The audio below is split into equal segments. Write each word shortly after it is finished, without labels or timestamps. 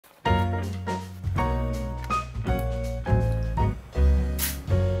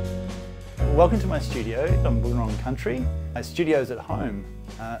Welcome to my studio. I'm Wollongong Country. My studio's at home,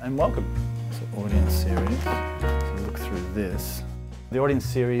 and welcome. So audience series, so look through this. The audience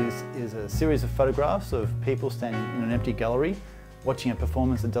series is a series of photographs of people standing in an empty gallery watching a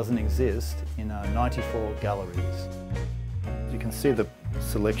performance that doesn't exist in 94 galleries. You can see the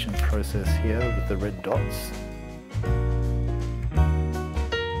selection process here with the red dots.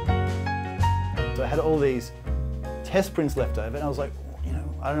 So I had all these test prints left over and I was like, you know,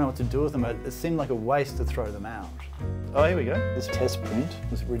 I don't know what to do with them. It seemed like a waste to throw them out. Oh, here we go. This test print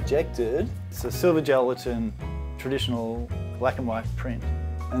was rejected. It's a silver gelatin, traditional black and white print.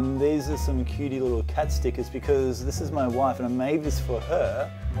 And these are some cutie little cat stickers because this is my wife and I made this for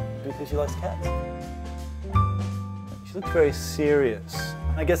her because she likes cats. She looks very serious.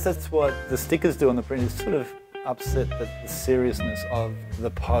 I guess that's what the stickers do on the print, is sort of upset the seriousness of the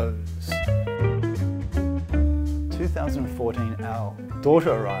pose. 2014, our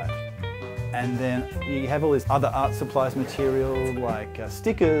daughter arrived, and then you have all this other art supplies material like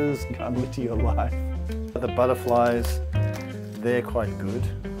stickers, come into your life. The butterflies, they're quite good.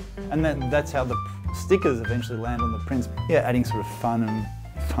 And that's how the stickers eventually land on the prints. Yeah, adding sort of fun.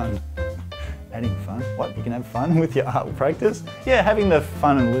 Adding fun? What, you can have fun with your art practice? Yeah, having the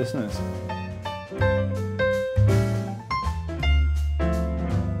fun and looseness.